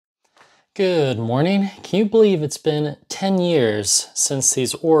Good morning. Can you believe it's been 10 years since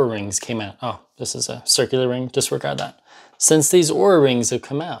these Oura rings came out? Oh, this is a circular ring, disregard that. Since these Oura rings have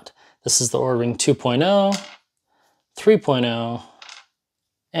come out. This is the Oura Ring 2.0, 3.0,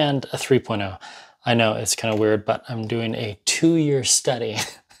 and a 3.0. I know it's kind of weird, but I'm doing a 2-year study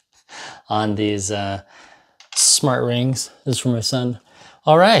on these smart rings. This is for my son.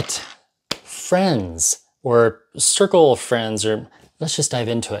 All right, friends or circle of friends, or let's just dive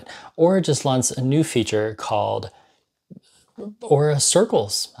into it. Oura just launched a new feature called Oura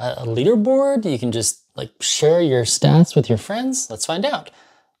Circles, a leaderboard. You can just like share your stats with your friends. Let's find out.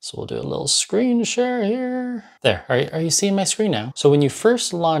 So we'll do a little screen share here. There, are you seeing my screen now? So when you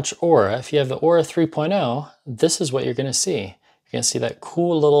first launch Oura, if you have the Oura 3.0, this is what you're gonna see. You're gonna see that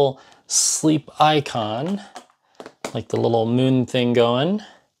cool little sleep icon, like the little moon thing going.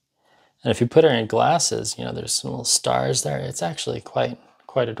 And if you put her in glasses, you know, there's some little stars there. It's actually quite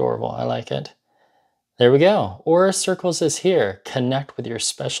adorable. I like it. There we go. Oura Circles is here. Connect with your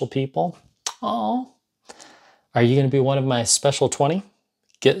special people. Oh, are you going to be one of my special 20?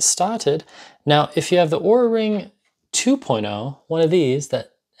 Get started. Now, if you have the Oura Ring 2.0, one of these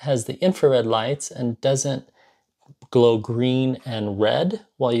that has the infrared lights and doesn't glow green and red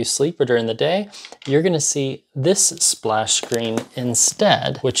while you sleep or during the day, you're going to see this splash screen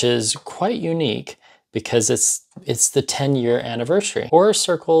instead, which is quite unique because it's the 10-year anniversary. Oura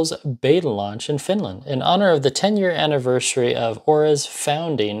Circles beta launch in Finland. In honor of the 10-year anniversary of Oura's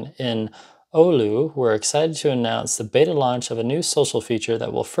founding in Oulu, we're excited to announce the beta launch of a new social feature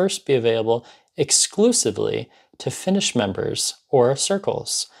that will first be available exclusively to Finnish members, Oura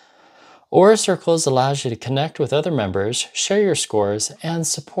Circles. Oura Circles allows you to connect with other members, share your scores, and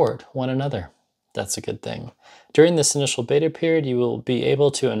support one another. That's a good thing. During this initial beta period, you will be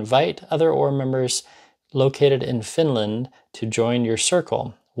able to invite other Oura members located in Finland to join your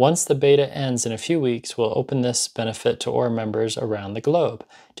circle. Once the beta ends in a few weeks, we'll open this benefit to Oura members around the globe.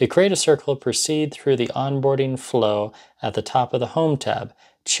 To create a circle, proceed through the onboarding flow at the top of the Home tab.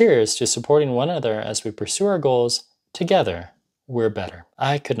 Cheers to supporting one another as we pursue our goals together. We're better.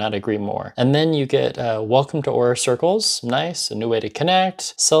 I could not agree more. And then you get welcome to Oura Circles. Nice, a new way to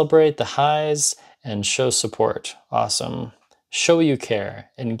connect, celebrate the highs, and show support. Awesome. Show you care.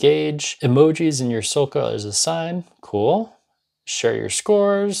 Engage. Emojis in your circle as a sign. Cool. Share your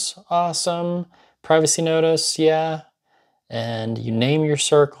scores. Awesome. Privacy notice. Yeah. And you name your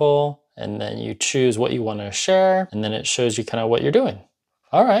circle, and then you choose what you want to share, and then it shows you kind of what you're doing.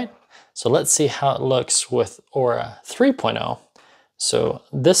 All right. So let's see how it looks with Oura 3.0. So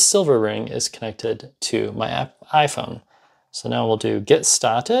this silver ring is connected to my iPhone. So now we'll do get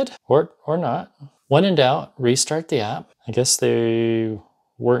started or not. When in doubt, restart the app. I guess they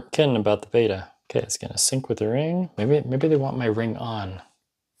weren't kidding about the beta. Okay, it's gonna sync with the ring. Maybe they want my ring on.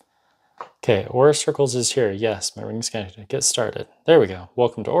 Okay, Oura Circles is here. Yes, my ring's connected. Get started. There we go.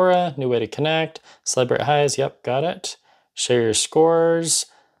 Welcome to Oura, new way to connect. Celebrate highs, yep, got it. Share your scores.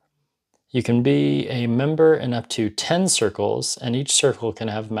 You can be a member in up to 10 circles, and each circle can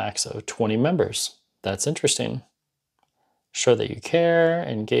have a max of 20 members. That's interesting. Show that you care,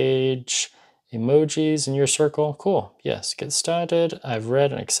 engage, emojis in your circle. Cool. Yes, get started. I've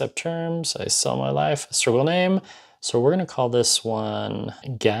read and accept terms. I sell my life. Circle name. So we're going to call this one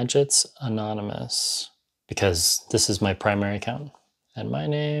Gadgets Anonymous because this is my primary account. And my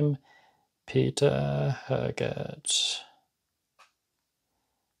name, Peter Herget.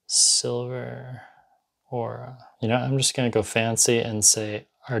 Silver Oura. You know, I'm just going to go fancy and say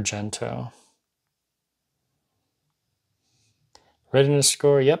Argento. Readiness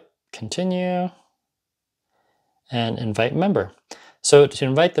score, yep. Continue. And invite member. So to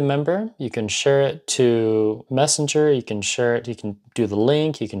invite the member, you can share it to Messenger, you can share it, you can do the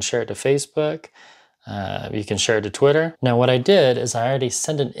link, you can share it to Facebook, you can share it to Twitter. Now what I did is I already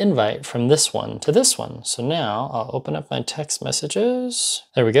sent an invite from this one to this one. So now I'll open up my text messages.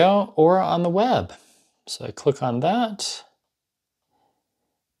 There we go, Oura on the web. So I click on that.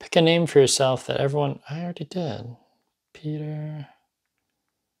 Pick a name for yourself that everyone, I already did. Peter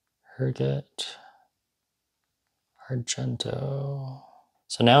Herget Argento.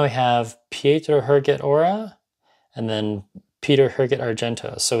 So now we have Pietro Herget Oura and then Peter Herget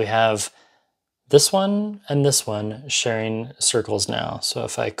Argento. So we have this one and this one sharing circles now. So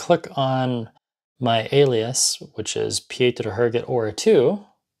if I click on my alias, which is Pietro Herget Oura 2,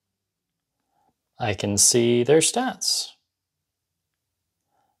 I can see their stats.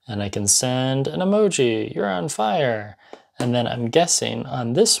 And I can send an emoji, you're on fire. And then I'm guessing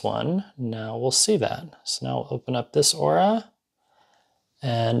on this one, now we'll see that. So now we'll open up this Oura.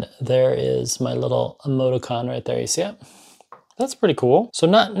 And there is my little emoticon right there, you see it? That's pretty cool. So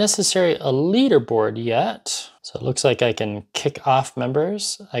not necessarily a leaderboard yet. So it looks like I can kick off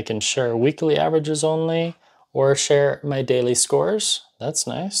members. I can share weekly averages only or share my daily scores. That's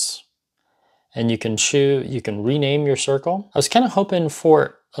nice. And you can rename your circle. I was kind of hoping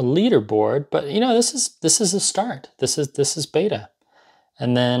for a leaderboard, but you know, this is a start. This is beta.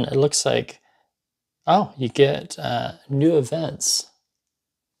 And then it looks like, oh, you get new events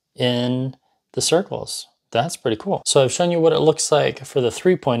in the circles. That's pretty cool. So I've shown you what it looks like for the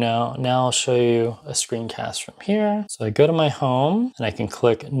 3.0. Now I'll show you a screencast from here. So I go to my home and I can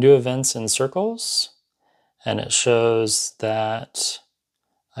click new events in circles, and it shows that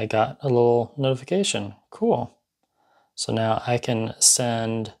I got a little notification. Cool. So now I can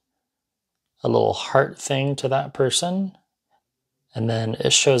send a little heart thing to that person, and then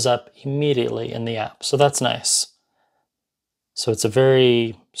it shows up immediately in the app. So that's nice. So it's a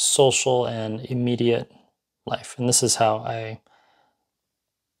very social and immediate life. And this is how I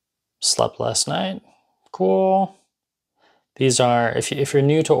slept last night. Cool. These are, if you're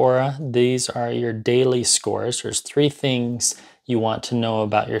new to Ura, these are your daily scores. There's 3 things you want to know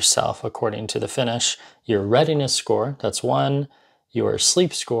about yourself according to the Finnish. Your readiness score, that's 1, your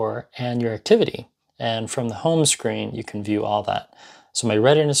sleep score, and your activity. And from the home screen, you can view all that. So my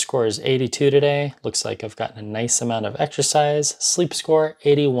readiness score is 82 today. Looks like I've gotten a nice amount of exercise. Sleep score,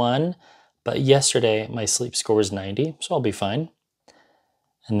 81. But yesterday, my sleep score was 90, so I'll be fine.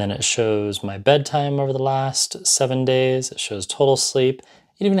 And then it shows my bedtime over the last 7 days. It shows total sleep.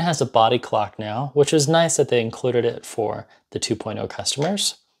 It even has a body clock now, which is nice that they included it for the 2.0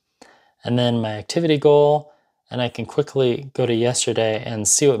 customers. And then my activity goal, and I can quickly go to yesterday and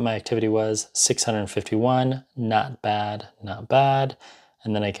see what my activity was, 651, not bad, not bad.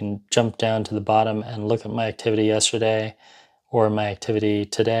 And then I can jump down to the bottom and look at my activity yesterday or my activity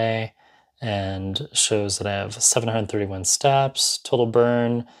today, and shows that I have 731 steps, total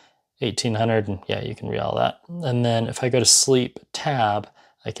burn, 1800, and yeah, you can read all that. And then if I go to sleep tab,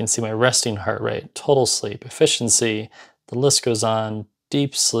 I can see my resting heart rate, total sleep, efficiency, the list goes on,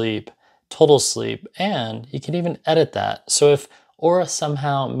 deep sleep, total sleep, and you can even edit that. So if Ura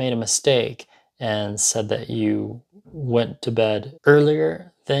somehow made a mistake and said that you went to bed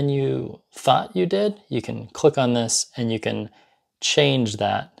earlier than you thought you did, you can click on this and you can change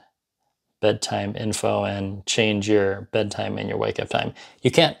that bedtime info and change your bedtime and your wake up time.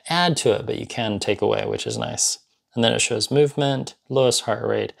 You can't add to it, but you can take away, which is nice. And then it shows movement, lowest heart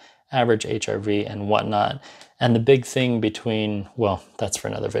rate, average HRV, and whatnot. And the big thing between, well, that's for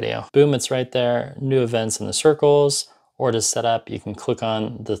another video. Boom, it's right there. New events in the circles, or to set up, you can click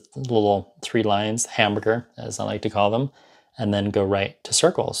on the little 3 lines, hamburger, as I like to call them, and then go right to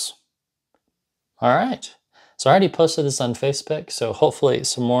circles. All right. So I already posted this on Facebook, so hopefully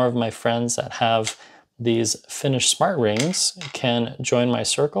some more of my friends that have these Finnish smart rings can join my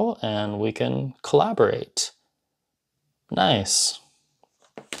circle and we can collaborate. Nice.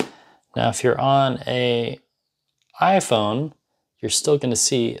 Now, if you're on an iPhone, you're still going to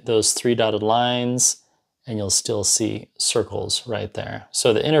see those 3 dotted lines, and you'll still see circles right there.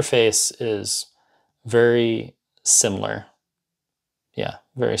 So the interface is very similar. Yeah,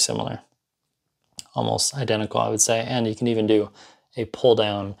 very similar. Almost identical, I would say. And you can even do a pull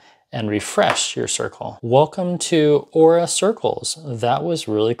down and refresh your circle. Welcome to Ura Circles. That was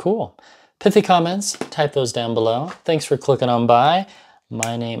really cool. Pithy comments, type those down below. Thanks for clicking on by.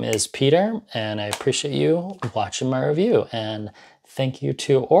 My name is Peter, and I appreciate you watching my review. And thank you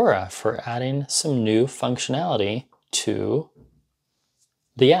to Ura for adding some new functionality to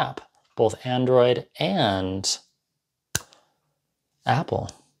the app, both Android and Apple.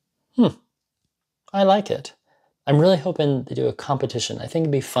 I like it. I'm really hoping to do a competition. I think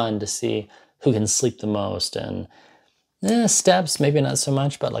it'd be fun to see who can sleep the most, and steps, maybe not so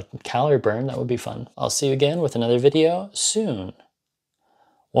much, but like calorie burn, that would be fun. I'll see you again with another video soon.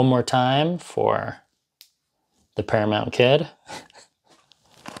 One more time for the Paramount Kid.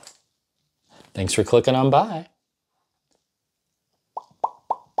 Thanks for clicking on by.